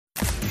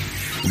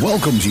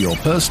Welcome to your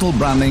Personal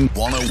Branding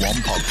 101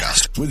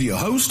 podcast with your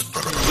host,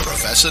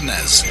 Professor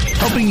Nez,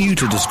 helping you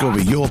to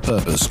discover your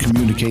purpose,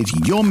 communicate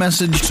your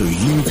message so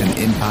you can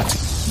impact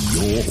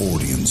your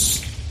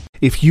audience.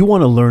 If you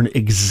want to learn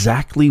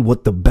exactly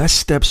what the best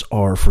steps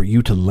are for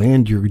you to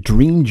land your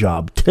dream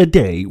job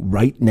today,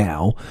 right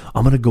now,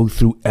 I'm going to go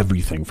through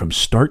everything from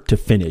start to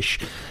finish,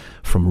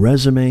 from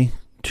resume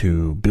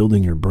to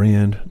building your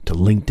brand, to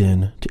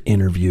LinkedIn, to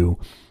interview,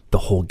 the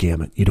whole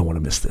gamut. You don't want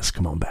to miss this.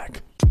 Come on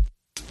back.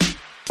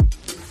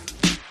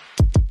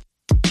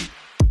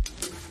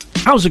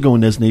 How's it going,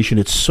 Nez Nation?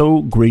 It's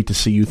so great to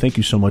see you. Thank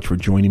you so much for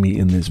joining me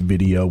in this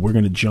video. We're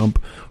going to jump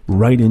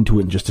right into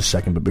it in just a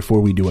second. But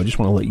before we do, I just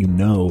want to let you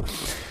know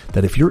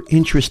that if you're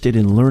interested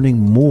in learning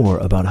more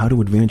about how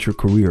to advance your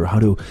career, how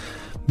to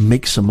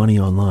make some money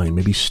online,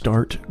 maybe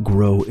start,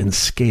 grow, and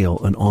scale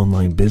an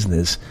online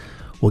business,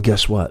 well,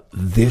 guess what?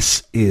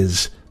 This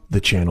is the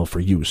channel for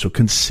you. So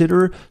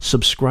consider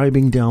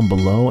subscribing down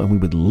below, and we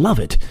would love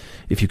it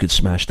if you could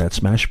smash that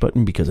smash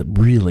button because it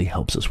really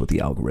helps us with the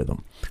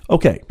algorithm.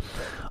 Okay.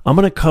 I'm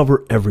going to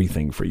cover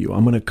everything for you.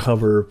 I'm going to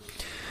cover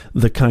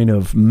the kind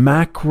of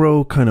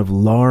macro, kind of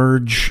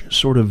large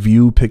sort of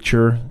view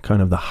picture,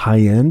 kind of the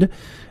high end,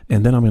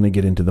 and then I'm going to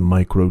get into the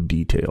micro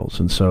details.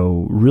 And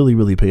so really,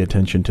 really pay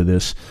attention to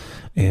this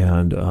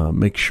and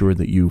make sure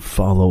that you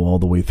follow all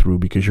the way through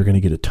because you're going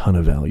to get a ton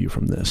of value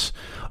from this.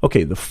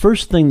 Okay, the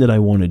first thing that I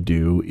want to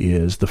do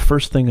is, the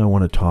first thing I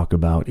want to talk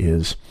about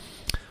is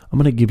I'm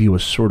going to give you a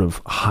sort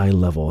of high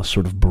level, a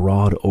sort of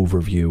broad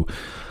overview.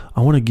 I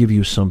want to give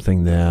you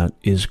something that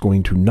is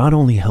going to not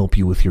only help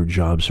you with your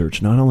job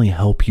search, not only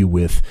help you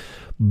with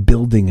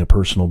building a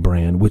personal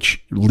brand,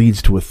 which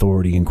leads to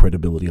authority and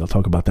credibility. I'll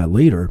talk about that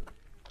later.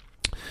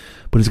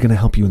 But it's going to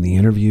help you in the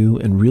interview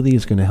and really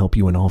is going to help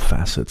you in all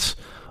facets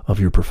of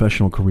your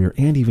professional career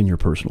and even your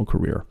personal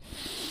career.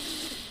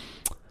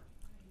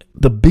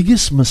 The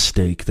biggest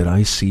mistake that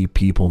I see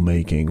people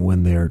making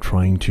when they're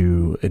trying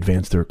to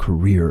advance their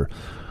career,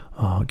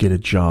 get a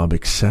job,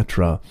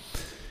 etc.,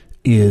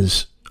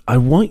 is I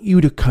want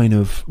you to kind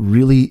of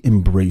really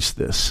embrace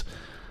this.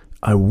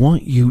 I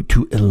want you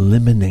to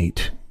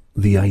eliminate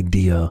the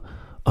idea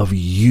of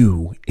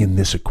you in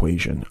this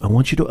equation. I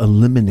want you to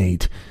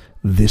eliminate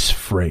this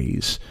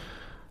phrase.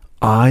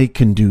 I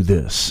can do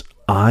this.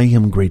 I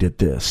am great at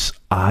this.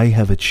 I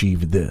have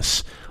achieved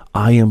this.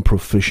 I am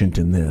proficient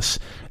in this.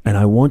 And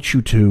I want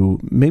you to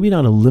maybe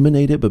not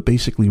eliminate it, but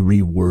basically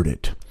reword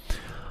it.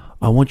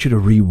 I want you to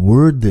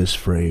reword this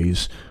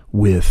phrase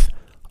with,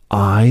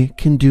 I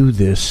can do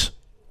this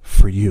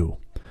for you.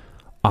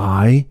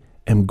 I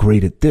am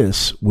great at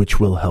this, which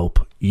will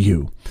help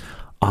you.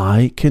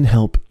 I can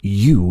help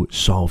you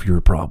solve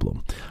your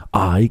problem.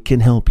 I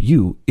can help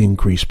you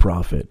increase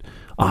profit.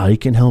 I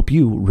can help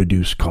you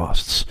reduce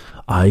costs.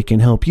 I can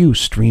help you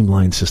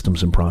streamline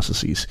systems and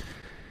processes.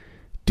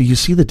 Do you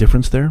see the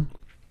difference there?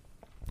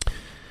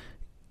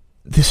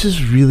 This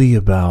is really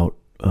about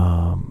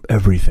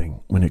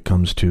everything when it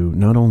comes to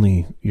not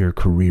only your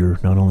career,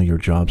 not only your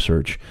job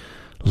search.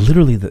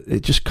 Literally, it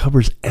just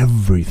covers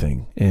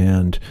everything.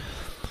 And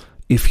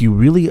if you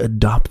really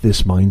adopt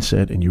this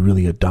mindset and you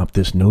really adopt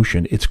this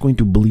notion, it's going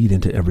to bleed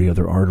into every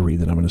other artery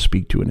that I'm going to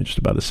speak to in just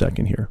about a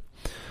second here.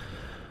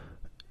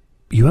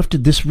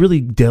 This really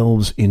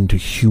delves into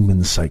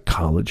human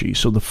psychology.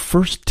 So the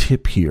first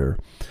tip here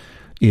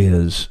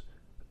is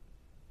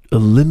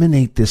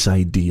eliminate this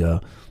idea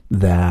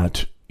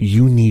that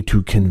you need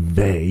to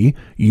convey,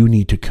 you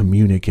need to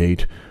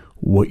communicate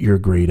what you're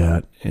great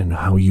at and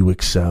how you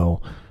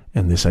excel.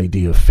 And this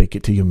idea of fake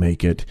it till you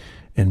make it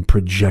and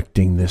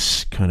projecting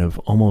this kind of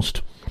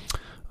almost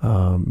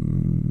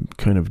kind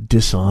of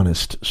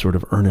dishonest sort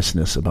of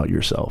earnestness about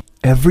yourself.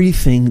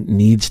 Everything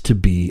needs to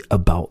be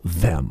about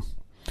them.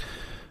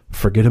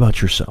 Forget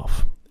about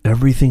yourself.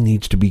 Everything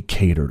needs to be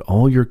catered.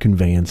 All your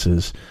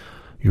conveyances,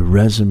 your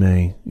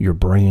resume, your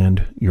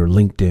brand, your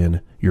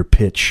LinkedIn, your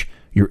pitch,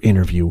 your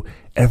interview,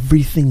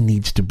 everything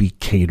needs to be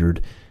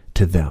catered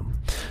to them.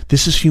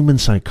 This is human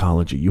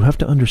psychology. You have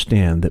to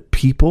understand that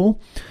people,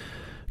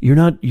 you're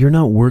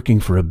not working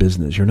for a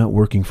business. You're not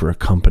working for a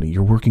company.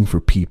 You're working for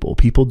people.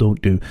 People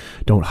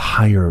don't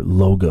hire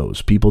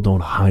logos. People don't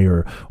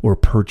hire or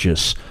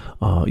purchase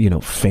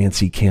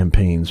fancy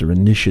campaigns or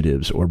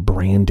initiatives or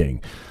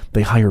branding.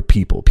 They hire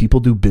people.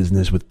 People do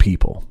business with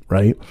people,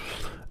 right?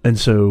 And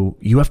so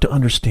you have to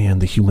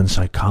understand the human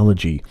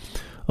psychology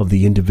of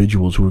the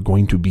individuals who are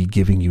going to be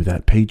giving you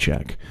that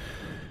paycheck.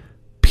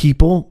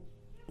 People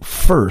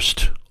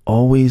first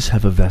always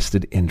have a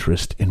vested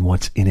interest in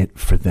what's in it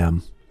for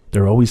them.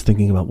 They're always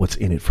thinking about what's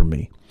in it for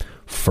me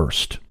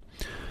first.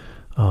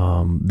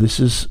 This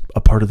is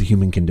a part of the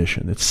human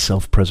condition. It's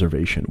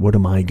self-preservation. What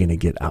am I going to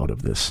get out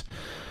of this?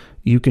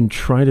 You can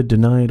try to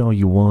deny it all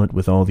you want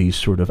with all these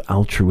sort of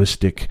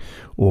altruistic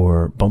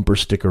or bumper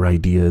sticker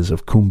ideas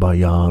of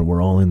kumbaya and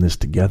we're all in this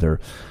together.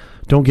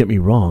 Don't get me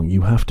wrong,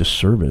 you have to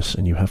service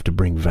and you have to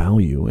bring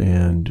value,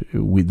 and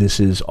this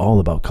is all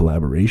about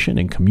collaboration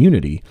and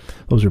community.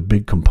 Those are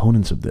big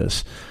components of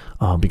this.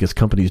 because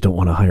companies don't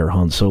want to hire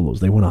Han Solos.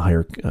 They want to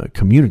hire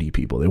community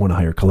people. They want to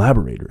hire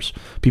collaborators,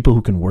 people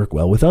who can work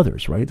well with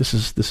others, right? This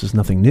is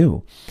nothing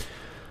new.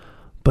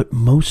 But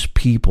most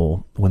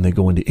people, when they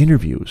go into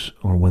interviews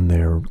or when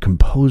they're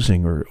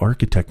composing or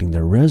architecting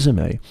their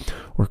resume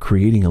or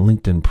creating a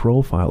LinkedIn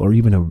profile or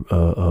even a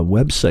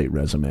website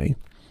resume,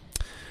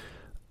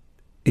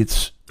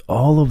 it's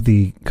all of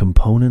the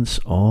components,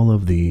 all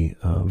of the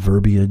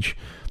verbiage,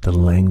 the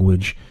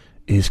language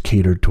is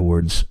catered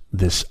towards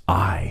this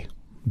I,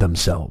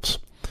 themselves.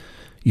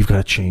 You've got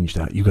to change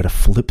that. You've got to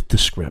flip the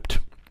script.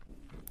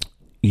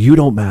 You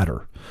don't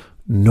matter.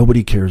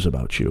 Nobody cares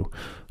about you.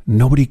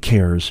 Nobody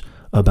cares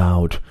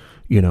about,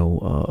 your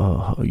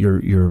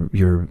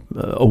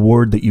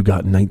award that you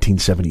got in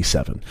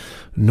 1977.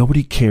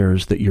 Nobody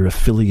cares that you're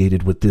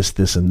affiliated with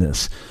this, and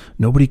this.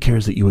 Nobody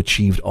cares that you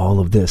achieved all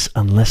of this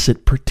unless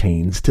it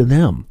pertains to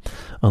them,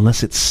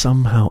 unless it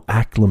somehow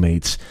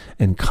acclimates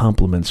and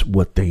complements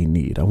what they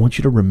need. I want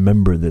you to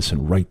remember this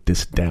and write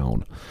this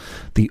down.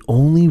 The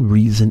only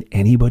reason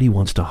anybody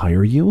wants to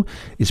hire you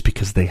is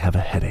because they have a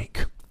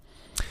headache.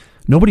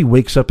 Nobody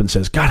wakes up and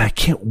says, God, I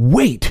can't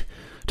wait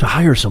to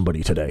hire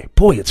somebody today.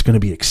 Boy, it's going to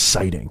be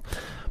exciting.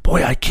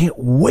 Boy, I can't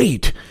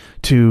wait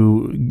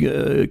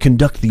to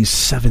conduct these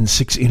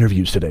 6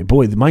 interviews today.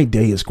 Boy, my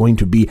day is going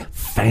to be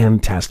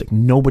fantastic.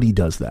 Nobody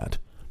does that.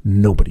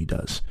 Nobody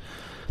does.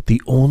 The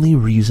only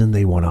reason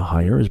they want to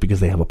hire is because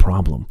they have a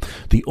problem.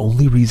 The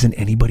only reason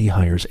anybody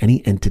hires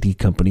any entity,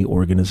 company,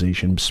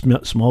 organization,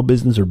 small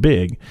business or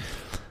big,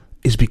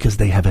 is because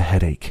they have a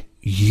headache.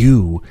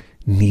 You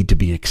need to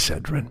be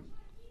Excedrin.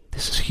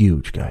 This is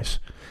huge, guys.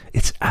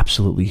 It's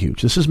absolutely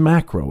huge. This is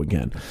macro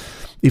again.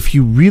 If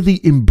you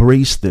really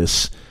embrace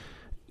this,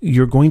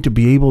 you're going to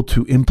be able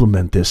to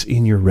implement this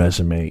in your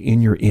resume,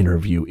 in your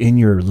interview, in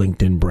your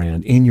LinkedIn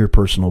brand, in your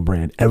personal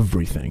brand,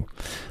 everything.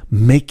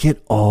 Make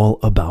it all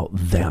about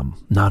them,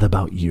 not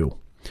about you.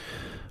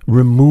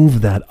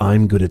 Remove that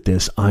I'm good at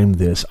this, I'm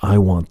this, I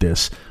want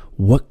this.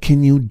 What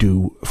can you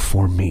do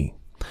for me?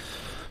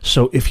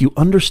 So if you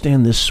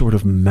understand this sort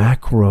of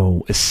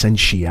macro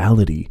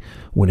essentiality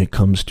when it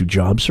comes to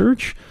job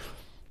search,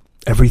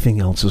 everything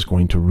else is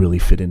going to really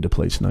fit into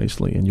place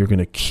nicely. And you're going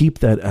to keep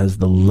that as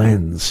the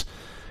lens.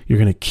 You're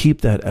going to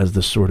keep that as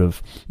the sort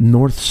of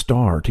North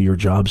Star to your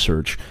job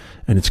search.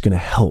 And it's going to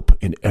help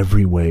in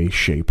every way,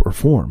 shape, or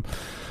form.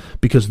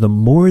 Because the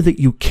more that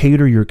you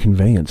cater your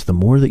conveyance, the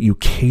more that you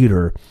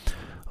cater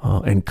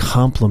and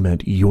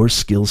complement your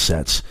skill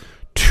sets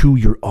to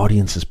your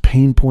audience's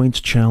pain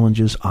points,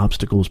 challenges,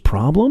 obstacles,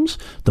 problems,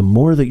 the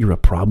more that you're a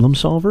problem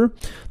solver,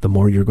 the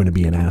more you're going to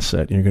be an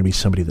asset. And you're going to be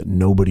somebody that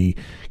nobody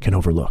can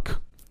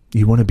overlook.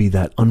 You want to be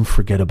that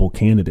unforgettable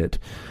candidate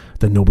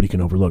that nobody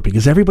can overlook,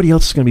 because everybody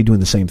else is going to be doing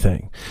the same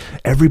thing.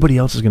 Everybody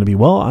else is going to be,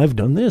 well, I've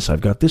done this.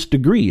 I've got this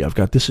degree. I've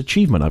got this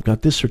achievement. I've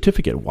got this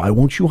certificate. Why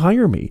won't you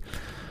hire me?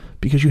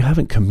 Because you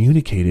haven't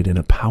communicated in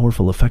a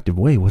powerful, effective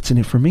way. What's in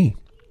it for me?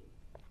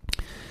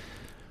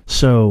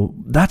 So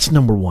that's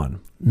number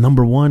one.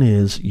 Number one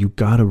is you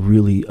got to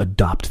really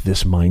adopt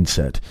this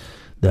mindset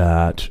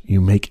that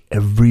you make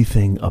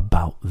everything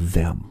about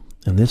them.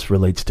 And this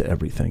relates to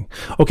everything.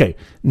 Okay,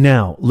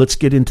 now let's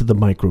get into the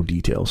micro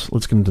details.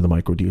 Let's get into the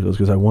micro details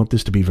because I want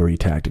this to be very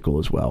tactical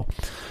as well.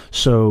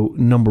 So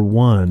number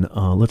one,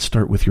 let's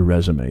start with your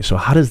resume. So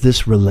how does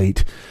this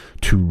relate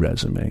to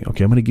resume?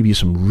 Okay, I'm going to give you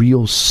some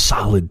real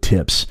solid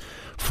tips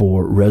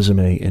for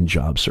resume and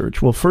job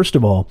search. Well, first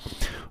of all,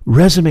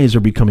 resumes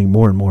are becoming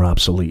more and more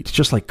obsolete,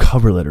 just like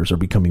cover letters are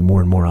becoming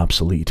more and more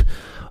obsolete.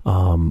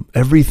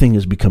 Everything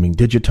is becoming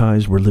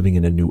digitized. We're living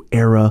in a new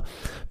era.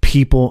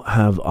 People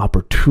have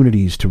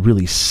opportunities to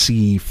really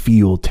see,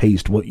 feel,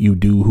 taste what you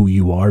do, who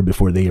you are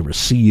before they ever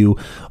see you.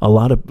 A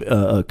lot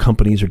of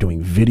companies are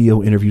doing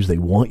video interviews. They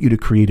want you to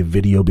create a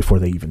video before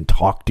they even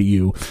talk to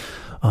you.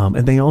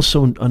 And they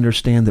also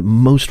understand that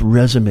most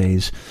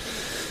resumes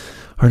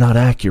are not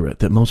accurate,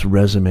 that most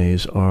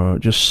resumes are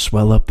just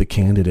swell up the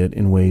candidate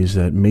in ways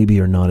that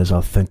maybe are not as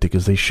authentic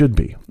as they should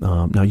be.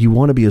 Now, you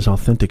want to be as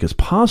authentic as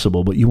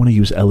possible, but you want to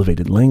use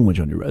elevated language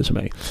on your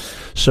resume.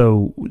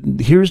 So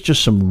here's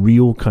just some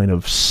real kind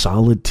of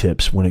solid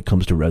tips when it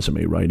comes to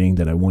resume writing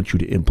that I want you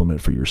to implement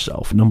for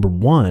yourself. Number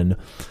one,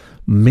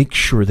 make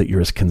sure that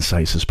you're as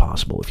concise as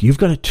possible. If you've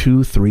got a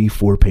 2, 3,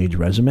 4-page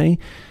resume,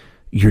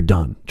 you're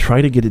done.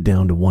 Try to get it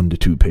down to 1 to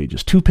 2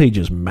 pages. 2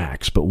 pages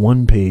max, but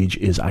 1 page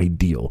is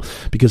ideal.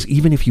 Because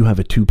even if you have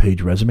a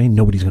 2-page resume,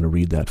 nobody's going to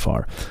read that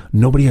far.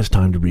 Nobody has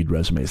time to read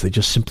resumes. They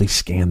just simply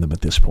scan them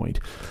at this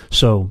point.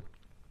 So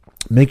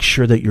make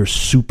sure that you're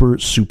super,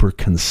 super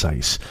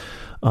concise.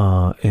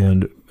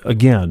 And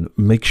again,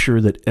 make sure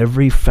that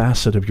every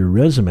facet of your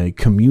resume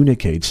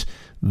communicates,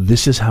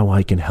 this is how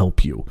I can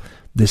help you.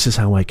 This is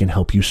how I can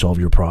help you solve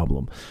your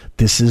problem.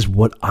 This is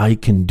what I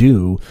can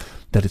do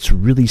that it's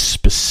really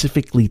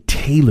specifically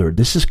tailored.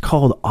 This is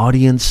called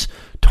audience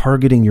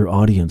targeting your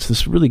audience.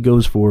 This really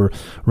goes for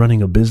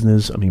running a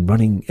business. I mean,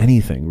 running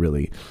anything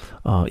really,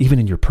 even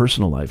in your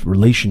personal life,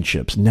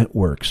 relationships,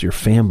 networks, your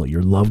family,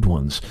 your loved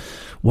ones.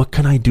 What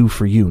can I do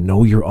for you?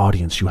 Know your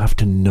audience. You have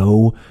to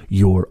know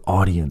your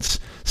audience.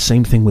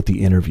 Same thing with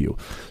the interview.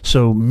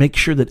 So make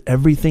sure that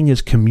everything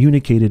is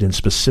communicated and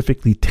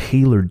specifically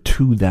tailored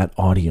to that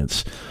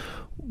audience.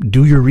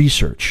 Do your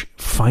research.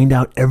 Find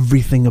out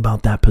everything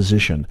about that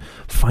position.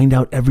 Find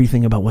out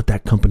everything about what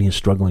that company is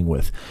struggling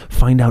with.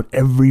 Find out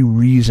every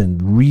reason.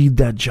 Read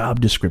that job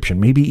description.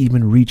 Maybe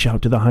even reach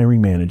out to the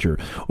hiring manager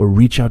or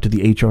reach out to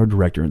the HR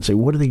director and say,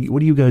 what are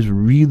you guys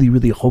really,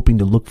 really hoping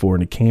to look for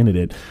in a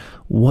candidate?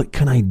 What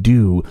can I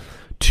do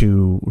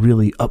to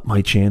really up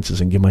my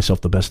chances and give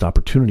myself the best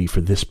opportunity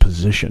for this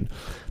position?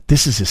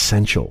 This is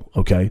essential,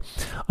 okay?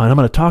 And I'm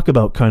going to talk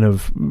about kind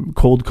of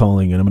cold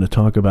calling, and I'm going to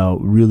talk about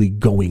really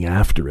going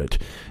after it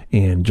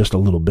in just a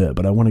little bit,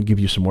 but I want to give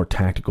you some more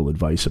tactical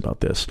advice about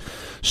this.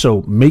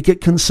 So make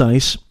it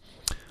concise.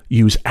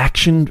 Use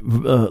action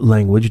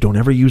language. Don't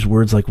ever use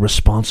words like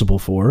responsible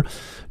for.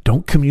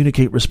 Don't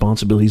communicate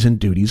responsibilities and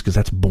duties because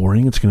that's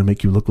boring. It's going to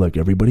make you look like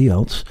everybody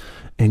else.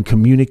 And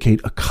communicate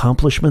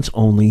accomplishments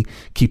only.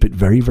 Keep it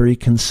very, very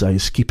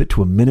concise. Keep it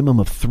to a minimum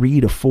of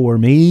 3 to 4,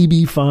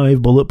 maybe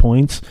 5 bullet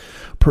points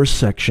per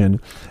section.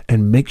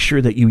 And make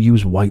sure that you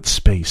use white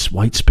space.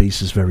 White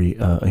space is very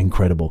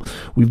incredible.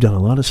 We've done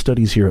a lot of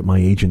studies here at my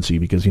agency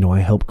because, I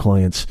help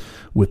clients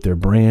with their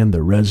brand,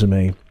 their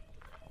resume,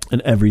 and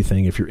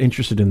everything. If you're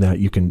interested in that,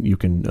 you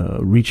can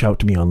reach out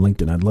to me on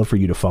LinkedIn. I'd love for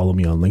you to follow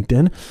me on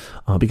LinkedIn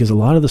because a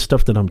lot of the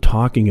stuff that I'm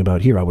talking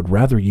about here, I would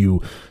rather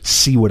you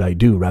see what I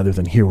do rather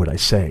than hear what I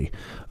say.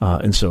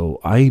 And so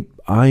I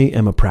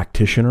am a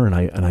practitioner,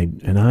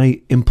 and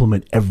I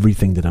implement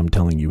everything that I'm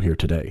telling you here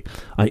today.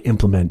 I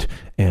implement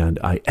and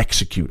I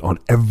execute on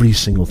every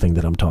single thing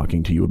that I'm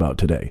talking to you about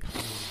today.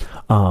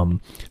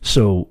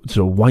 So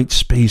white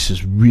space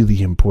is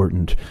really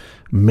important.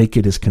 Make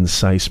it as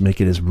concise, make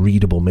it as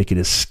readable, make it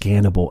as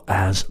scannable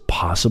as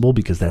possible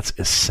because that's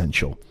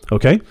essential.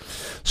 Okay?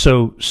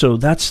 So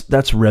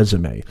that's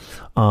resume.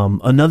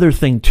 Another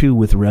thing too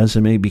with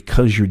resume,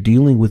 because you're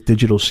dealing with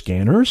digital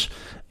scanners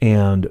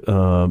and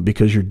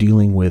because you're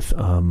dealing with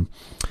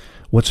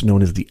what's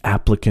known as the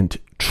applicant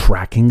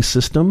tracking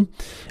system,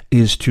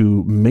 is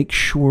to make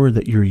sure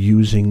that you're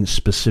using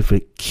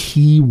specific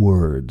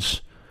keywords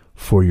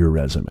for your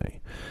resume.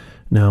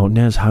 Now,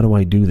 Nez, how do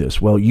I do this?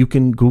 Well, you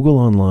can Google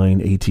online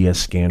ATS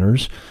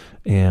scanners,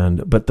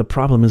 but the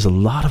problem is a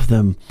lot of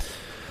them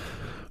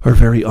are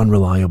very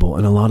unreliable,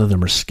 and a lot of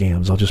them are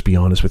scams. I'll just be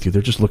honest with you.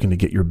 They're just looking to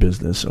get your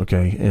business,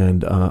 okay?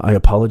 And I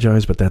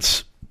apologize, but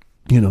that's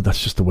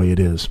just the way it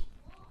is.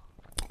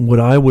 What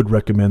I would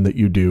recommend that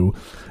you do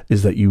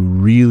is that you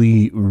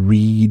really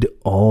read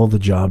all the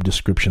job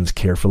descriptions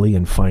carefully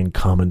and find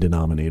common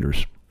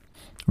denominators.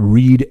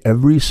 Read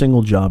every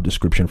single job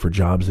description for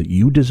jobs that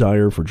you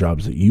desire, for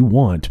jobs that you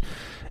want,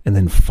 and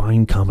then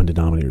find common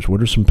denominators.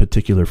 What are some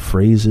particular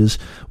phrases?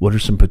 What are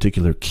some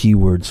particular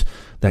keywords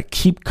that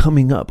keep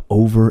coming up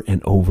over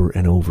and over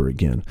and over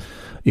again?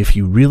 If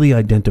you really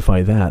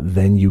identify that,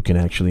 then you can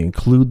actually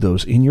include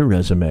those in your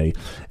resume,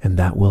 and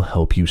that will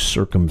help you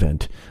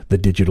circumvent the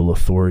digital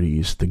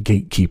authorities, the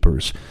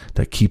gatekeepers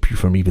that keep you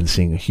from even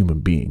seeing a human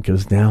being,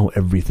 because now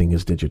everything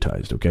is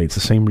digitized, okay? It's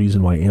the same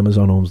reason why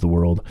Amazon owns the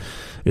world.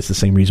 It's the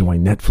same reason why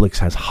Netflix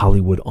has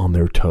Hollywood on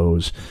their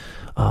toes.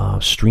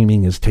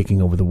 Streaming is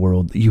taking over the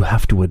world. You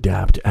have to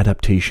adapt.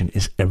 Adaptation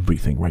is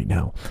everything right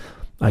now.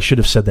 I should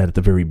have said that at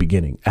the very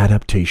beginning.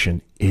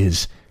 Adaptation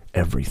is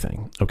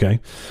everything.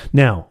 Okay.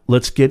 Now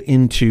let's get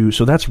into,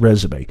 so that's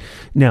resume.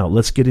 Now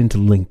let's get into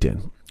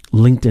LinkedIn.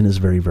 LinkedIn is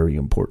very, very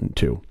important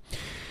too.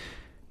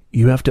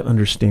 You have to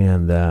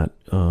understand that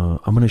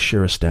I'm going to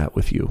share a stat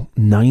with you.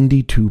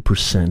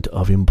 92%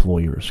 of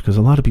employers, because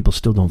a lot of people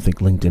still don't think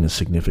LinkedIn is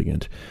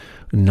significant.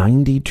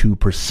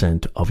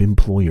 92% of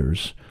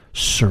employers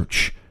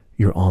search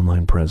your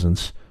online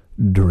presence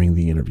during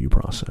the interview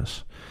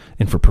process.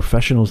 And for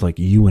professionals like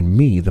you and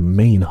me, the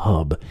main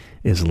hub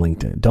is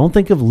LinkedIn. Don't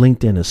think of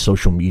LinkedIn as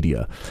social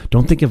media.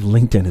 Don't think of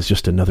LinkedIn as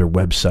just another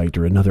website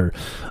or another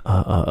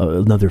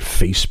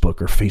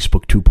Facebook or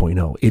Facebook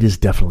 2.0. It is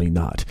definitely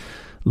not.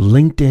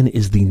 LinkedIn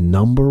is the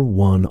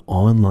 #1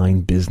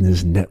 online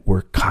business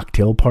network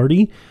cocktail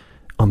party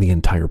on the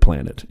entire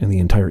planet and the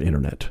entire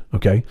internet.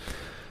 Okay?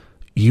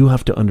 You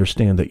have to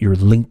understand that your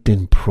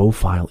LinkedIn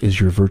profile is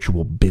your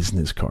virtual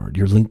business card.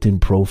 Your LinkedIn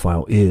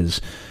profile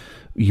is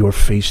your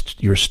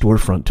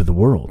storefront to the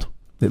world.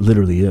 It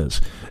literally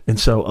is. And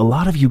so a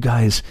lot of you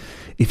guys,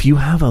 if you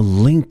have a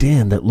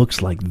LinkedIn that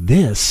looks like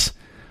this,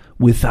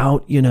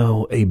 without,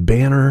 a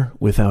banner,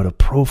 without a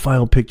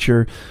profile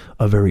picture,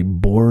 a very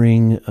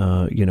boring,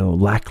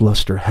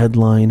 lackluster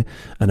headline,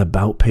 an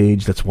about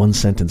page that's 1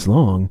 sentence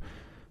long,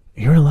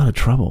 you're in a lot of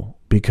trouble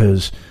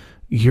because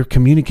you're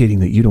communicating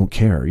that you don't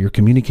care. You're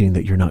communicating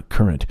that you're not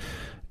current.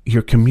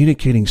 You're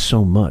communicating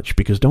so much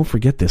because don't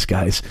forget this,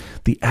 guys.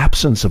 The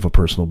absence of a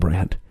personal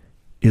brand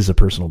is a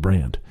personal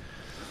brand.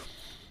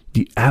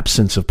 The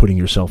absence of putting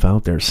yourself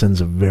out there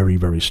sends a very,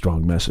 very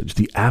strong message.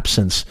 The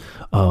absence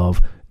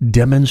of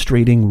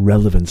demonstrating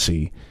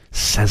relevancy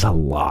says a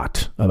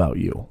lot about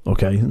you,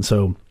 okay? And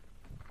so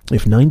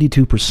if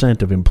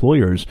 92% of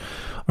employers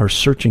are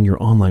searching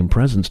your online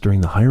presence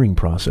during the hiring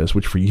process,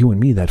 which for you and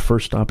me, that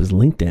first stop is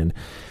LinkedIn,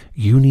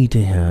 you need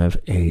to have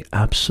a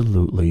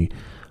absolutely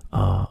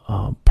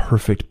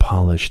perfect,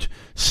 polished,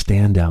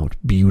 standout,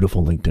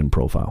 beautiful LinkedIn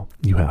profile.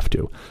 You have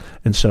to.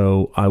 And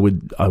so I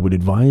would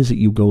advise that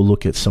you go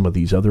look at some of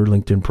these other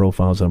LinkedIn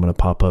profiles that I'm going to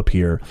pop up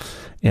here,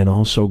 and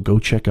also go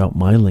check out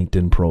my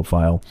LinkedIn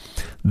profile.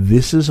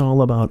 This is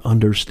all about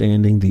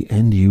understanding the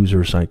end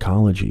user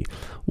psychology.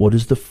 What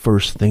is the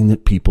first thing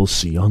that people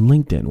see on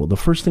LinkedIn? Well, the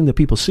first thing that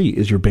people see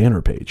is your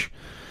banner page.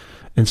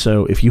 And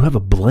so if you have a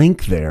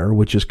blank there,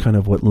 which is kind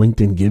of what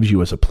LinkedIn gives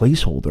you as a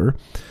placeholder,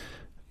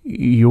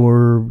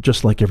 you're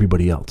just like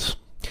everybody else.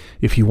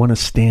 If you want to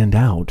stand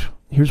out,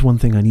 here's one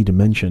thing I need to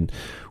mention.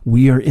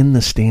 We are in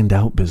the stand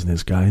out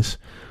business, guys.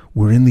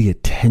 We're in the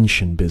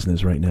attention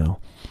business right now.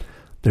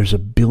 There's a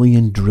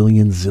billion,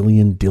 drillion,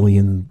 zillion,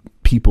 dillion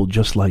people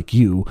just like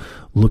you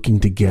looking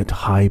to get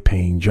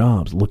high-paying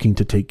jobs, looking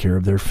to take care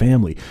of their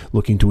family,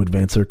 looking to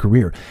advance their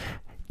career.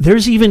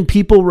 There's even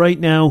people right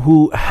now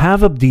who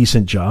have a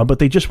decent job, but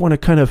they just want to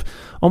kind of,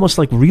 almost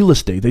like real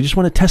estate, they just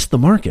want to test the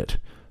market.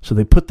 So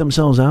they put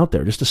themselves out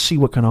there just to see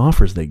what kind of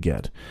offers they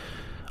get,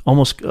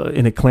 almost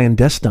in a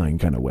clandestine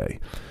kind of way.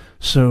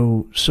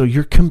 So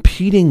you're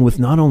competing with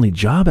not only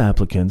job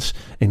applicants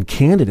and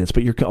candidates,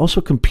 but you're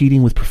also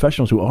competing with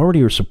professionals who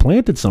already are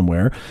supplanted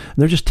somewhere, and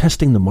they're just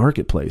testing the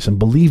marketplace. And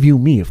believe you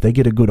me, if they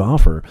get a good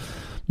offer,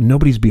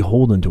 nobody's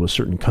beholden to a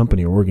certain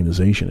company or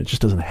organization. It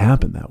just doesn't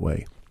happen that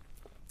way.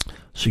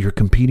 So you're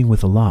competing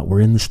with a lot. We're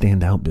in the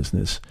standout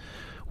business.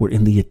 We're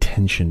in the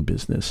attention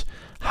business.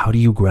 How do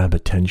you grab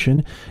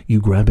attention? You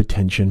grab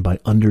attention by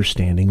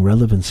understanding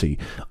relevancy,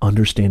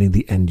 understanding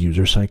the end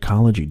user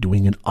psychology,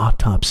 doing an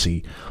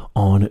autopsy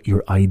on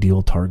your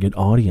ideal target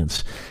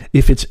audience.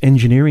 If it's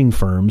engineering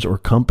firms or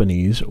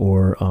companies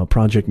or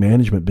project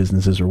management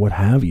businesses or what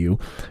have you,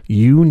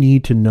 you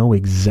need to know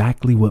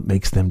exactly what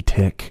makes them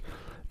tick.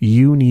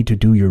 You need to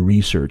do your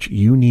research.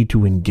 You need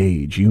to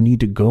engage. You need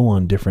to go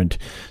on different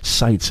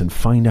sites and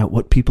find out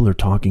what people are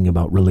talking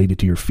about related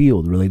to your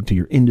field, related to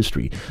your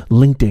industry,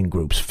 LinkedIn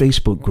groups,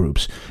 Facebook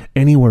groups,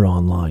 anywhere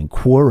online,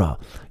 Quora.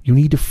 You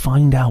need to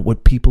find out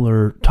what people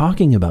are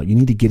talking about. You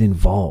need to get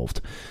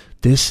involved.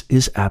 This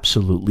is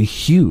absolutely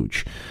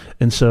huge.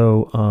 And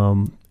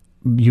so,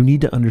 you need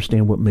to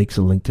understand what makes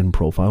a LinkedIn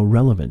profile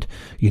relevant.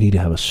 You need to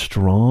have a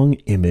strong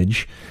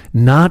image,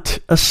 not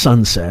a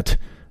sunset,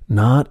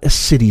 not a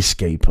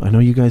cityscape. I know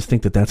you guys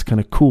think that that's kind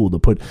of cool to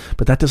put,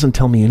 but that doesn't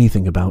tell me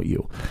anything about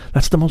you.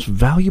 That's the most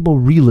valuable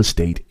real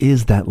estate,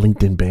 is that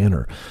LinkedIn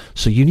banner.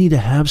 So you need to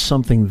have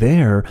something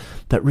there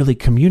that really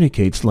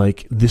communicates,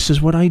 like, this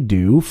is what I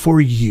do for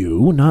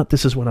you, not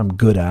this is what I'm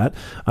good at.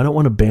 I don't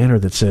want a banner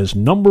that says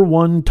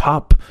 #1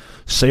 top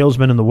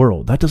salesman in the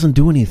world. That doesn't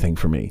do anything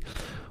for me.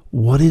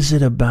 What is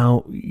it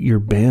about your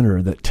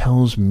banner that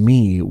tells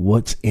me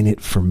what's in it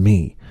for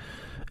me?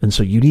 And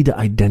so you need to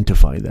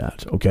identify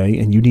that, okay?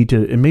 And you need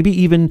to, and maybe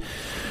even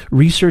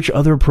research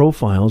other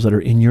profiles that are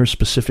in your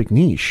specific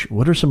niche.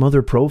 What are some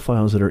other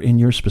profiles that are in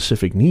your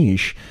specific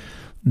niche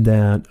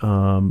that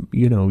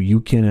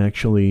you can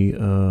actually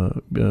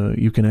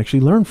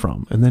learn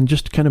from, and then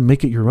just kind of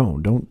make it your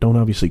own. Don't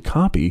obviously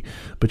copy,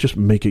 but just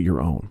make it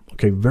your own.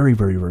 Okay, very,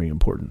 very, very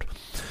important.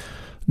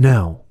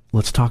 Now,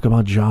 let's talk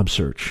about job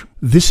search.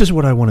 This is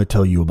what I want to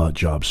tell you about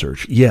job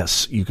search.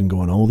 Yes, you can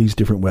go on all these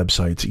different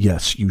websites.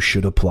 Yes, you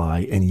should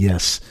apply. And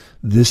yes,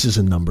 this is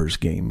a numbers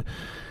game.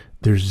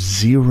 There's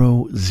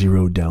zero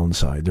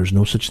downside. There's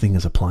no such thing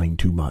as applying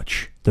too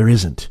much. There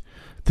isn't.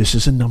 This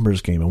is a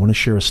numbers game. I want to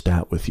share a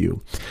stat with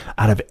you.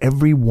 Out of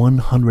every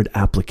 100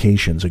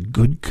 applications, a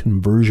good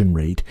conversion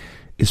rate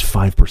is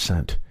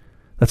 5%.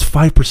 That's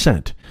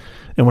 5%.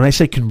 And when I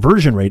say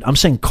conversion rate, I'm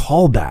saying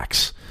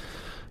callbacks.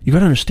 You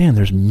got to understand,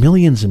 there's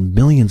millions and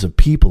millions of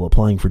people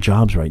applying for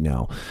jobs right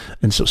now.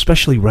 And so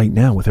especially right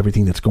now with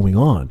everything that's going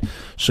on.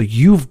 So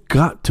you've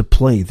got to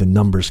play the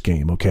numbers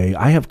game, okay?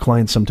 I have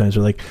clients sometimes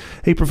who are like,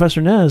 hey, Professor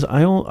Nez,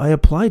 I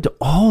applied to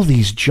all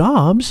these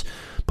jobs,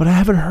 but I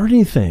haven't heard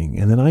anything.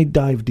 And then I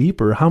dive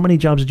deeper. How many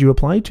jobs did you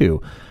apply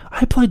to? I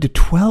applied to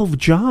 12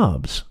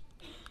 jobs.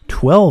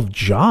 12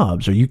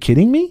 jobs? Are you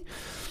kidding me?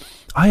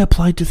 I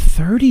applied to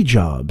 30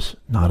 jobs.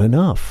 Not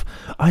enough.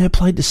 I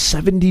applied to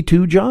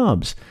 72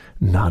 jobs.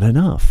 Not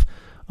enough.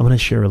 I'm going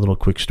to share a little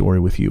quick story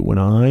with you. When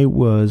I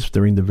was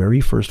during the very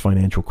first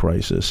financial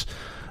crisis,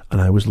 and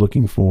I was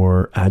looking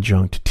for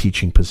adjunct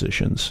teaching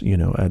positions,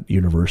 at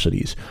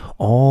universities,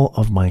 all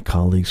of my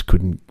colleagues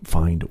couldn't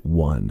find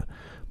one.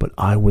 But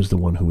I was the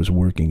one who was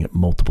working at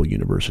multiple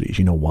universities.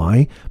 You know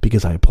why?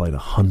 Because I applied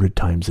 100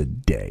 times a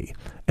day.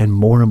 And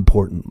more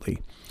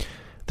importantly,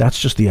 that's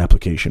just the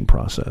application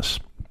process.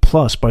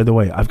 Plus, by the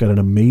way, I've got an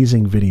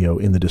amazing video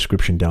in the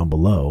description down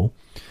below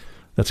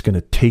that's going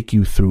to take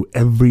you through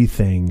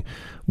everything.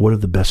 What are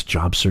the best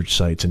job search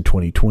sites in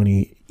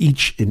 2020?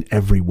 Each and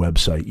every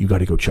website. You got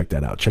to go check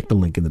that out. Check the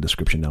link in the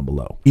description down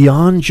below.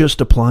 Beyond just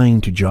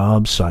applying to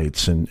job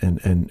sites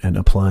and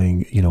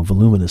applying,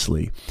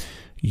 voluminously,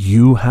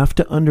 you have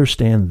to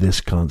understand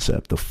this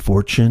concept. The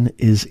fortune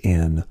is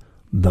in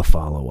the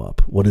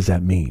follow-up. What does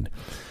that mean?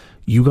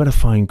 You got to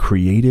find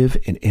creative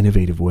and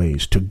innovative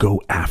ways to go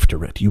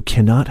after it. You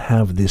cannot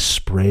have this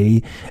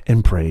spray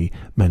and pray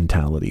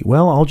mentality.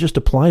 Well, I'll just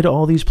apply to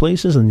all these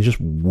places and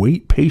just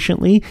wait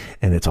patiently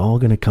and it's all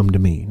going to come to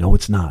me. No,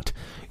 it's not.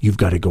 You've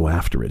got to go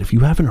after it. If you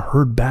haven't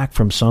heard back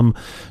from some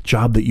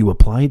job that you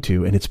applied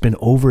to and it's been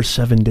over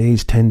 7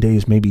 days, 10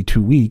 days, maybe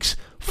 2 weeks,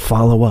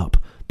 follow up.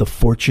 The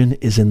fortune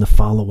is in the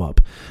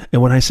follow-up.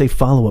 And when I say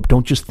follow-up,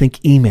 don't just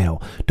think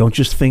email. Don't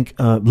just think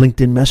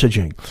LinkedIn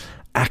messaging.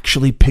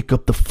 Actually pick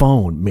up the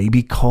phone,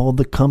 maybe call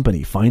the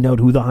company, find out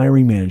who the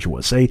hiring manager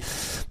was. Say,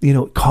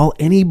 call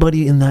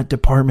anybody in that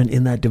department,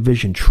 in that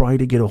division. Try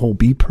to get a hold.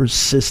 Be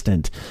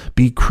persistent.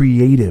 Be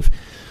creative.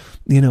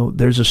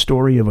 There's a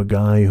story of a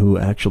guy who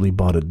actually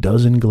bought a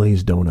dozen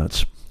glazed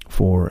donuts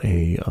for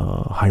a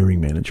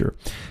hiring manager.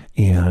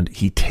 And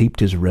he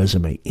taped his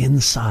resume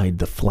inside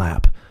the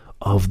flap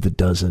of the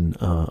dozen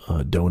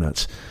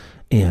donuts.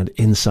 And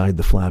inside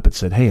the flap, it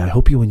said, hey, I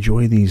hope you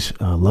enjoy these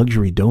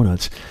luxury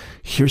donuts.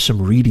 Here's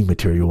some reading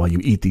material while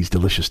you eat these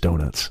delicious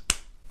donuts.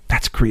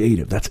 That's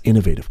creative. That's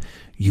innovative.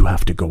 You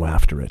have to go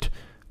after it.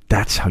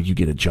 That's how you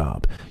get a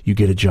job. You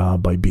get a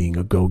job by being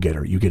a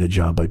go-getter. You get a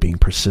job by being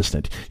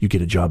persistent. You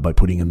get a job by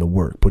putting in the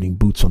work, putting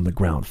boots on the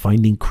ground,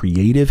 finding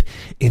creative,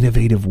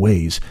 innovative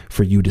ways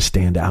for you to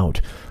stand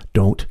out.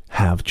 Don't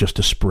have just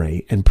a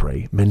spray and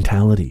pray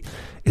mentality.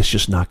 It's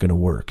just not going to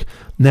work.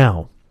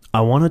 Now,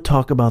 I want to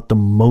talk about the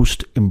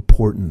most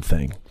important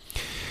thing.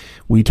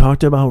 We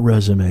talked about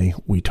resume.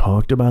 We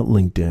talked about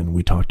LinkedIn.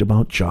 We talked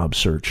about job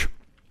search.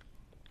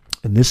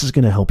 And this is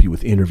going to help you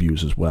with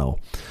interviews as well.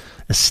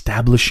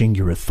 Establishing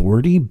your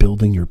authority,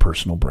 building your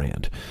personal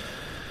brand.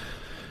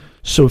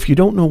 So if you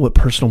don't know what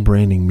personal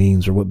branding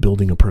means or what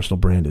building a personal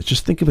brand is,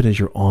 just think of it as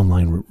your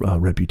online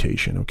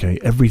reputation, okay?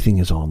 Everything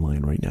is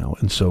online right now.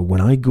 And so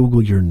when I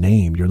Google your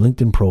name, your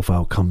LinkedIn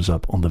profile comes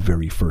up on the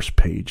very first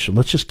page. So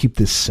let's just keep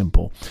this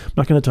simple. I'm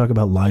not going to talk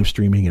about live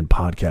streaming and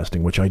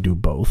podcasting, which I do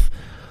both.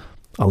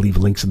 I'll leave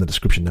links in the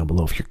description down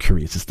below if you're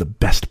curious. It's the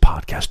best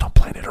podcast on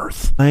planet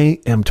Earth.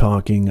 I am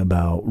talking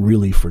about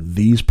really for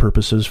these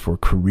purposes, for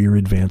career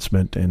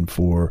advancement and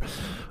for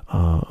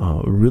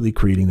really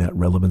creating that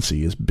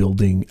relevancy, is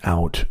building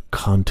out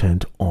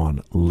content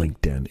on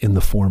LinkedIn in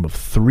the form of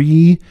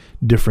 3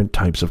 different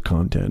types of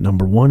content.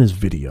 Number 1 is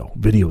video.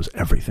 Video is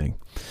everything.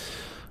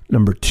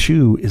 Number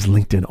 2 is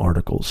LinkedIn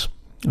articles.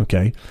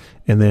 Okay.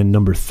 And then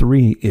number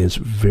 3 is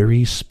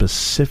very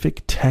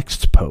specific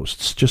text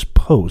posts, just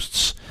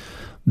posts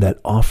that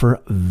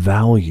offer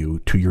value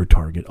to your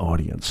target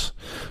audience.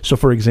 So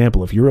for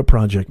example, if you're a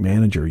project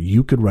manager,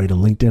 you could write a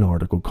LinkedIn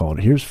article called,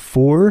 here's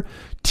 4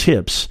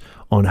 tips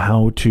on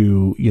how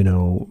to,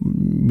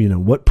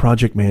 what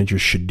project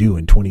managers should do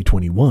in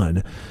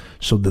 2021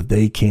 so that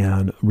they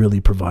can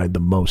really provide the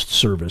most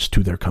service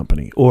to their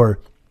company. Or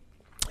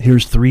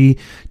here's 3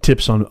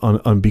 tips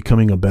on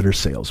becoming a better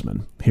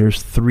salesman.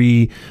 Here's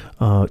 3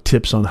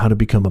 tips on how to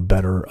become a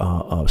better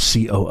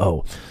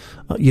COO.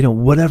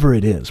 Whatever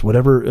it is,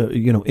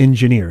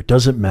 engineer,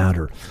 doesn't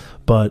matter.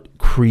 But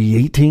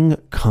creating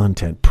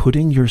content,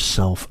 putting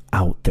yourself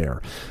out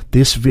there.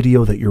 This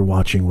video that you're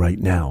watching right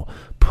now,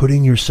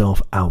 putting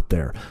yourself out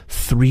there,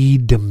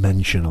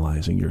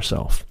 3-dimensionalizing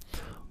yourself.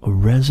 A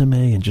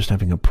resume and just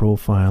having a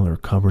profile or a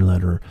cover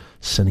letter,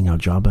 sending out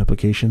job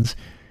applications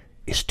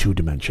is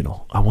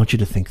 2-dimensional. I want you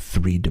to think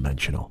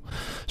 3-dimensional.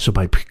 So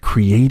by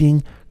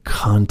creating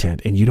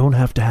content, and you don't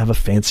have to have a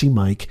fancy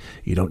mic,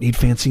 you don't need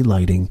fancy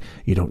lighting,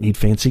 you don't need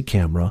fancy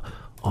camera.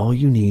 All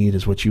you need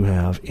is what you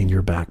have in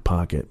your back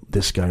pocket.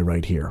 This guy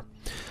right here.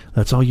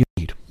 That's all you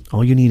need.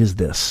 All you need is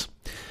this.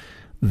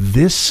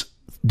 This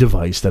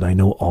device that I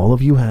know all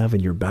of you have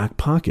in your back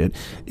pocket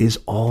is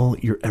all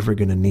you're ever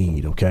going to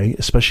need, okay?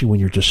 Especially when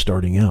you're just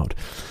starting out.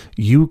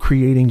 You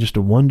creating just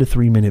a 1 to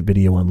 3 minute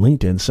video on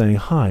LinkedIn saying,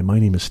 hi, my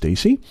name is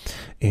Stacy,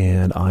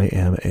 and I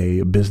am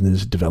a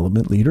business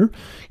development leader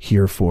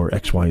here for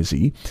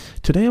XYZ.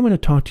 Today I'm going to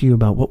talk to you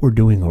about what we're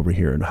doing over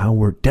here and how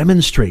we're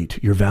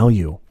demonstrate your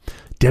value.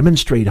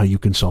 Demonstrate how you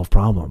can solve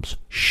problems.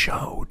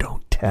 Show,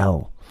 don't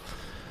tell.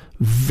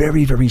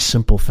 Very, very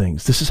simple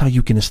things. This is how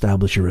you can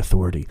establish your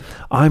authority.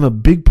 I'm a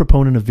big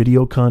proponent of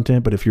video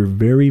content, but if you're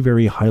very,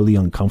 very highly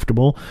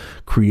uncomfortable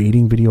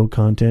creating video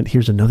content,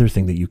 here's another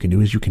thing that you can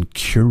do is you can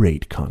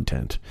curate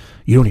content.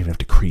 You don't even have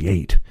to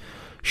create.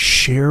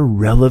 Share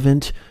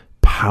relevant,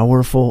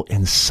 powerful,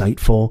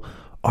 insightful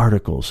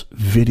articles,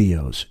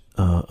 videos,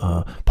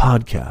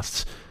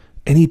 podcasts,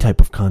 any type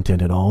of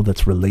content at all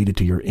that's related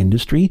to your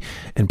industry.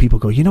 And people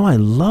go, I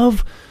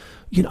love...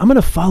 I'm going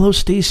to follow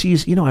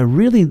Stacy's, I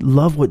really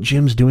love what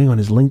Jim's doing on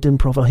his LinkedIn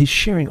profile. He's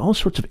sharing all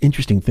sorts of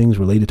interesting things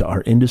related to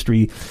our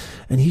industry.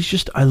 And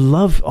I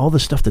love all the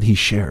stuff that he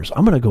shares.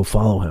 I'm going to go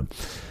follow him.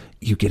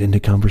 you get into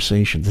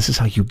conversation. This is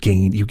how you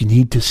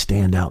need to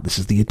stand out. This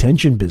is the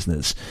attention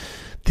business.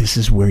 This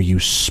is where you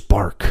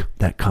spark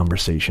that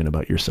conversation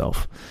about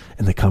yourself.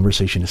 And the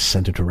conversation is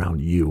centered around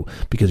you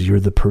because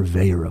you're the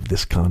purveyor of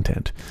this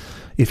content.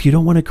 If you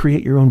don't want to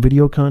create your own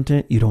video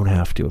content, you don't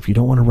have to. If you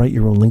don't want to write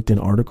your own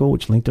LinkedIn article,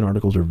 which LinkedIn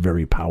articles are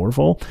very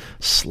powerful,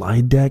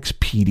 slide decks,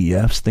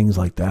 PDFs, things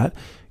like that,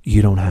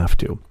 you don't have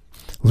to.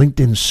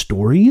 LinkedIn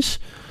Stories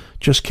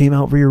just came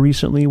out very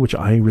recently, which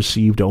I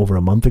received over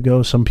a month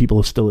ago. Some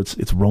people still,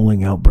 it's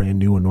rolling out brand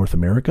new in North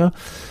America.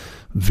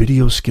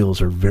 Video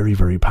skills are very,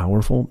 very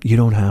powerful. You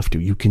don't have to.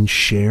 You can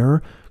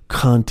share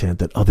content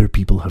that other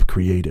people have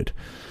created.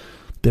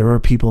 There are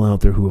people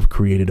out there who have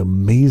created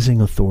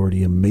amazing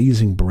authority,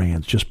 amazing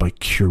brands just by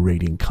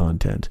curating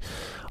content.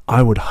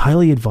 I would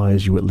highly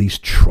advise you at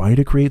least try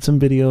to create some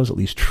videos, at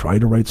least try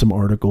to write some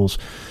articles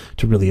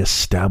to really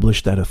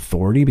establish that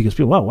authority, because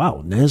people,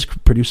 wow, Nez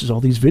produces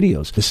all these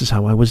videos. This is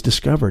how I was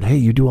discovered. Hey,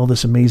 you do all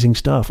this amazing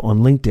stuff on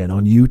LinkedIn,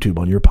 on YouTube,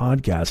 on your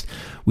podcast.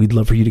 We'd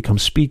love for you to come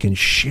speak and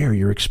share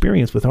your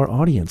experience with our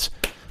audience.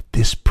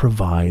 This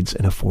provides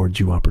and affords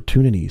you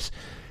opportunities,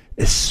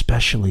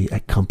 especially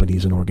at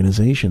companies and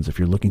organizations if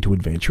you're looking to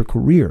advance your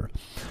career.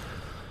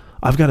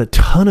 I've got a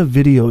ton of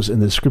videos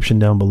in the description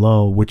down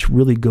below, which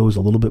really goes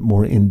a little bit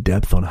more in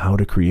depth on how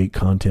to create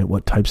content,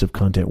 what types of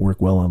content work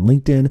well on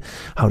LinkedIn,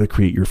 how to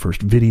create your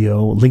first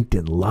video,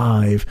 LinkedIn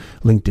Live,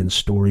 LinkedIn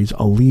Stories.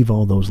 I'll leave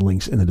all those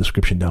links in the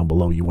description down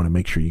below. You want to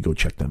make sure you go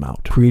check them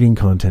out. Creating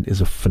content is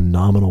a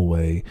phenomenal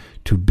way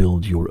to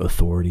build your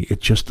authority.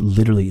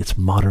 It's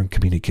modern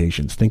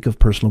communications. Think of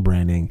personal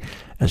branding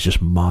as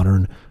just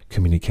modern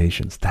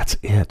communications. That's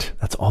it.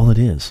 That's all it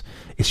is.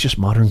 It's just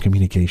modern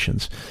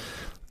communications.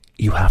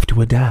 You have to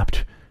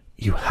adapt.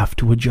 You have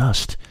to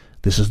adjust.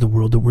 This is the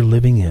world that we're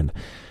living in.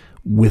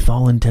 With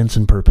all intents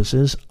and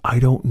purposes, I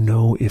don't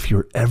know if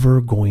you're ever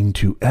going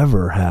to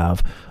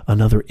have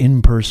another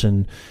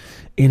in-person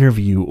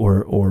interview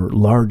or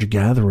large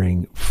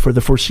gathering for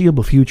the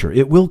foreseeable future.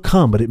 It will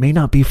come, but it may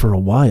not be for a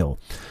while.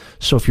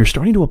 So if you're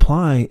starting to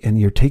apply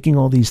and you're taking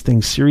all these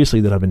things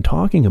seriously that I've been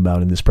talking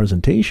about in this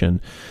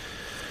presentation,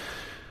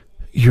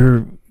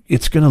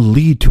 it's going to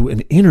lead to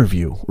an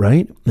interview,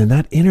 right? And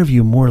that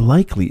interview more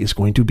likely is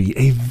going to be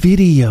a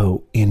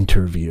video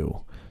interview.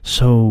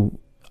 So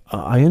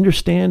I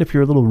understand if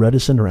you're a little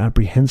reticent or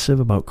apprehensive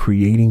about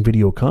creating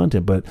video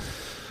content, but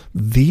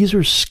these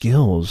are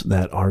skills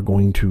that are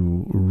going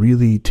to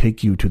really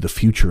take you to the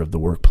future of the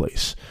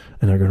workplace,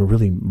 and they're going to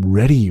really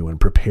ready you and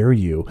prepare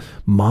you,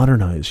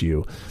 modernize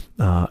you,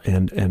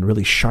 and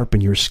really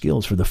sharpen your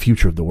skills for the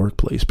future of the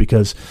workplace.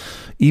 Because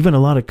even a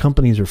lot of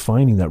companies are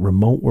finding that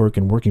remote work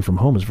and working from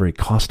home is very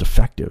cost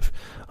effective,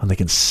 and they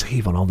can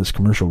save on all this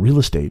commercial real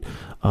estate,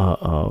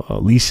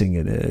 leasing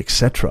and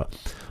etc.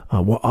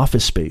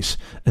 Office space.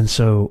 And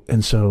so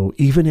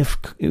even if,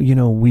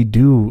 we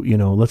do,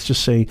 let's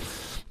just say,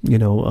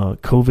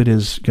 COVID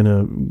is going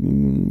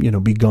to,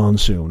 be gone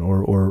soon,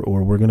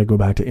 or we're going to go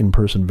back to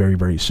in-person very,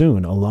 very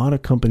soon. A lot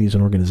of companies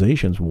and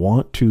organizations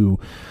want to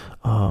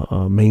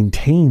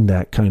maintain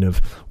that kind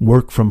of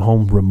work from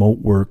home, remote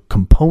work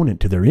component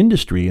to their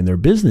industry and their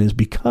business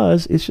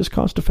because it's just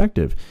cost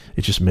effective.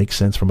 It just makes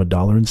sense from a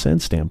dollar and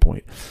cent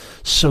standpoint.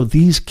 So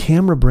these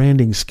camera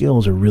branding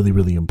skills are really,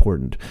 really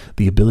important.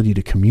 The ability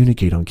to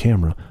communicate on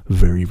camera,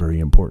 very, very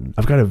important.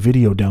 I've got a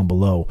video down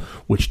below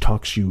which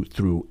talks you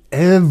through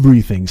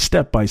everything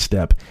step by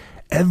step,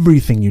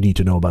 everything you need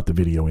to know about the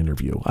video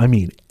interview. I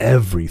mean,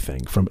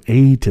 everything from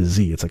A to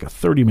Z. It's like a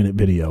 30-minute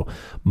video,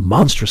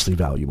 monstrously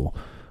valuable.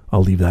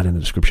 I'll leave that in the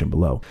description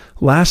below.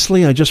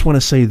 Lastly, I just want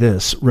to say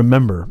this.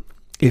 Remember,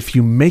 if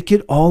you make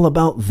it all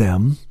about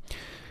them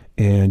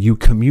and you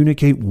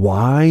communicate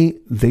why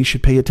they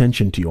should pay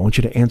attention to you, I want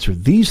you to answer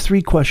these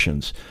 3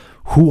 questions.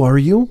 Who are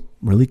you?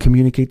 Really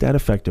communicate that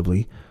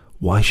effectively.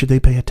 Why should they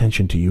pay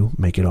attention to you?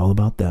 Make it all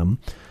about them.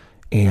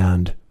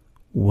 And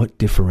what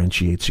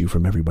differentiates you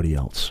from everybody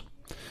else?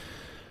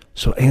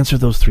 So answer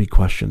those 3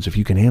 questions. If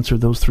you can answer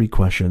those 3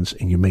 questions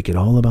and you make it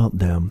all about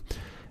them,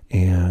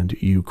 and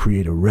you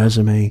create a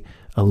resume,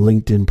 a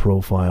LinkedIn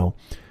profile,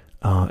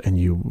 and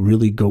you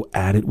really go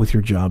at it with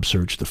your job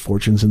search, the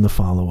fortunes in the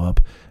follow-up,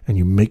 and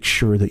you make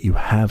sure that you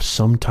have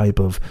some type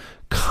of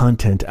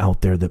content out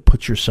there that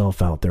puts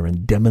yourself out there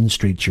and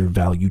demonstrates your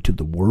value to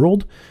the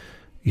world,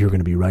 you're going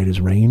to be right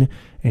as rain,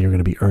 and you're going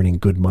to be earning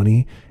good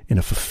money in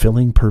a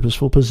fulfilling,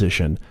 purposeful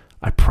position.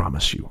 I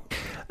promise you.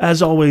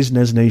 As always,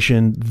 Nez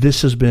Nation,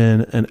 this has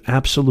been an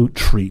absolute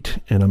treat,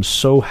 and I'm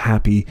so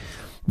happy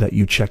that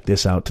you checked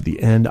this out to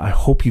the end. I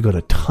hope you got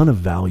a ton of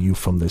value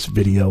from this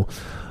video.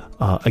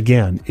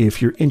 Again, if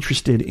you're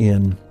interested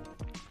in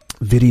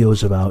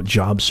videos about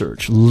job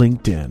search,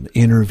 LinkedIn,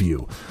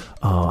 interview,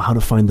 how to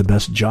find the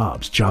best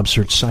jobs, job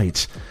search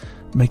sites,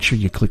 make sure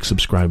you click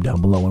subscribe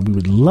down below. And we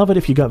would love it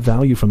if you got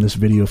value from this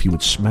video, if you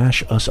would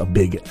smash us a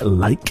big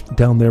like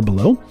down there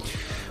below.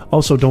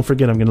 Also, don't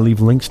forget, I'm going to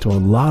leave links to a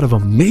lot of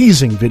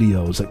amazing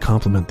videos that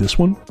complement this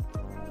one.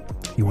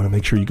 You want to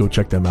make sure you go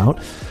check them out.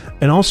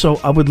 And also,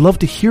 I would love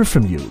to hear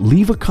from you.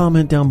 Leave a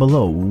comment down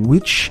below.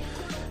 Which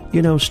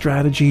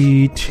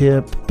strategy,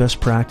 tip, best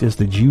practice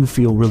that you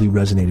feel really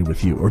resonated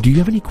with you? Or do you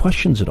have any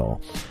questions at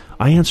all?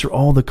 I answer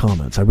all the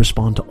comments. I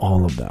respond to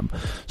all of them.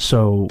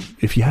 So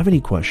if you have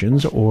any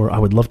questions, or I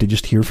would love to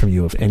just hear from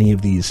you if any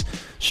of these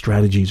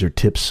strategies or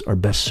tips are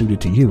best suited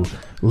to you,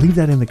 leave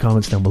that in the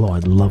comments down below.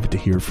 I'd love to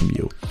hear from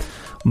you.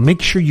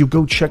 Make sure you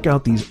go check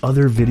out these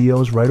other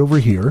videos right over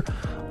here.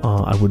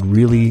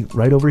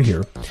 Right over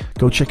here,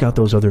 go check out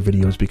those other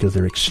videos because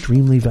they're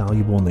extremely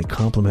valuable and they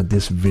complement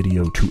this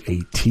video to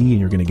a T, and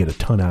you're going to get a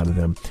ton out of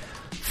them.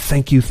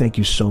 Thank you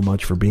so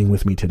much for being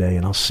with me today,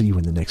 and I'll see you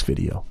in the next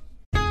video.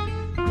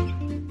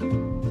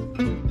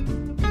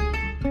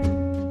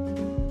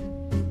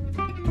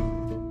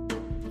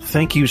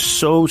 Thank you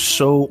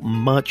so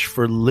much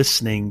for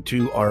listening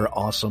to our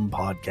awesome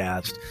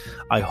podcast.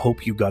 I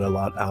hope you got a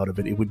lot out of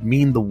it. It would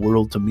mean the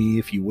world to me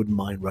if you wouldn't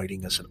mind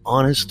writing us an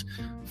honest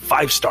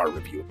 5-star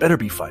review. It better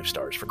be 5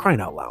 stars, for crying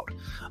out loud,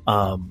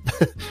 on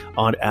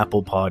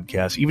Apple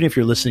Podcasts. Even if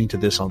you're listening to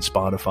this on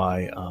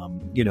Spotify,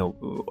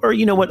 or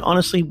you know what,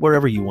 honestly,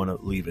 wherever you want to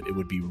leave it, it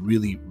would be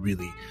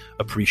really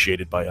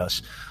appreciated by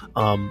us.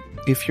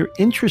 If you're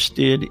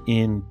interested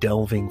in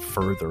delving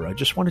further, I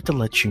just wanted to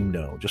let you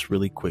know, just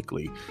really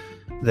quickly,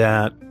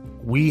 that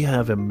we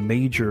have a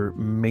major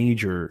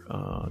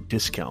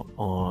discount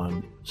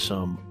on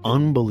some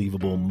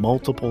unbelievable,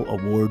 multiple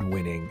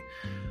award-winning,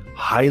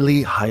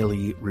 highly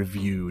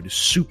reviewed,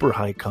 super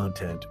high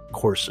content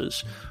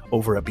courses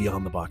over at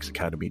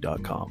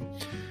BeyondTheBoxAcademy.com.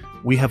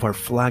 We have our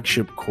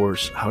flagship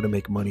course, How to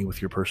Make Money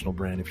with Your Personal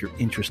Brand. If you're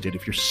interested,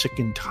 if you're sick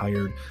and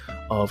tired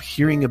of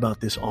hearing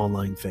about this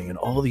online thing and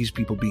all these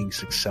people being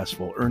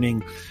successful,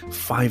 earning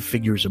 5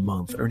 figures a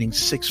month, earning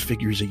 6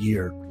 figures a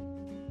year,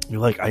 you're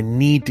like, I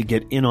need to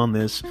get in on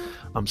this.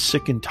 I'm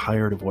sick and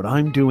tired of what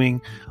I'm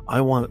doing.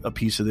 I want a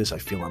piece of this. I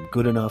feel I'm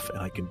good enough and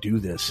I can do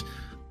this.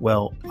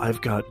 Well,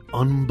 I've got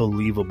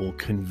unbelievable,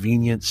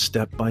 convenient,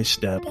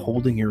 step-by-step,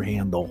 holding your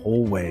hand the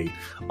whole way,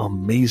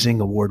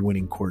 amazing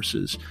award-winning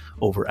courses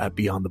over at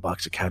Beyond the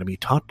Box Academy,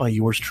 taught by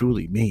yours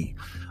truly, me,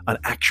 an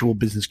actual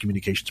business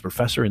communications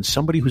professor and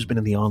somebody who's been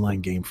in the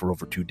online game for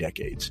over 2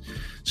 decades.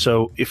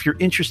 So if you're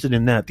interested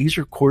in that, these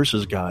are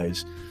courses,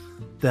 guys,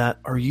 that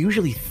are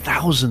usually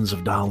thousands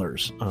of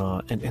dollars,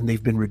 and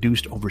they've been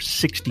reduced over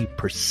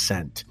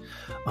 60%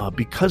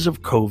 because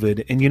of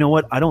COVID. And you know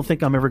what? I don't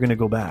think I'm ever going to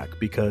go back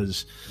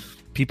because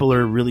people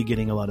are really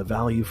getting a lot of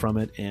value from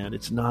it, and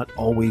it's not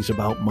always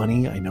about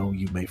money. I know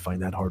you may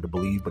find that hard to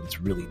believe, but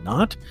it's really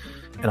not.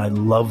 And I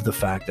love the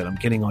fact that I'm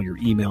getting all your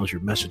emails,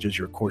 your messages.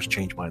 Your course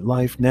changed my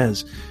life.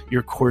 Nez,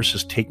 your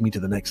courses take me to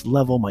the next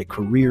level, my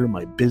career,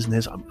 my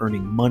business. I'm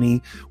earning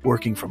money,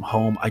 working from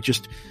home.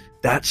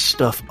 That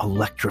stuff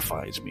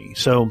electrifies me.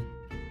 So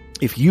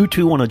if you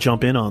too want to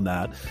jump in on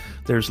that,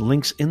 there's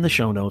links in the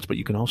show notes, but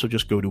you can also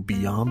just go to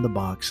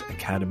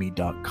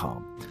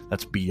BeyondTheBoxAcademy.com.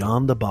 That's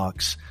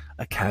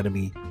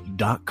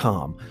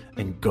BeyondTheBoxAcademy.com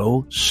and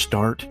go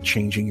start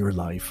changing your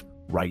life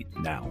right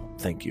now.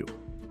 Thank you.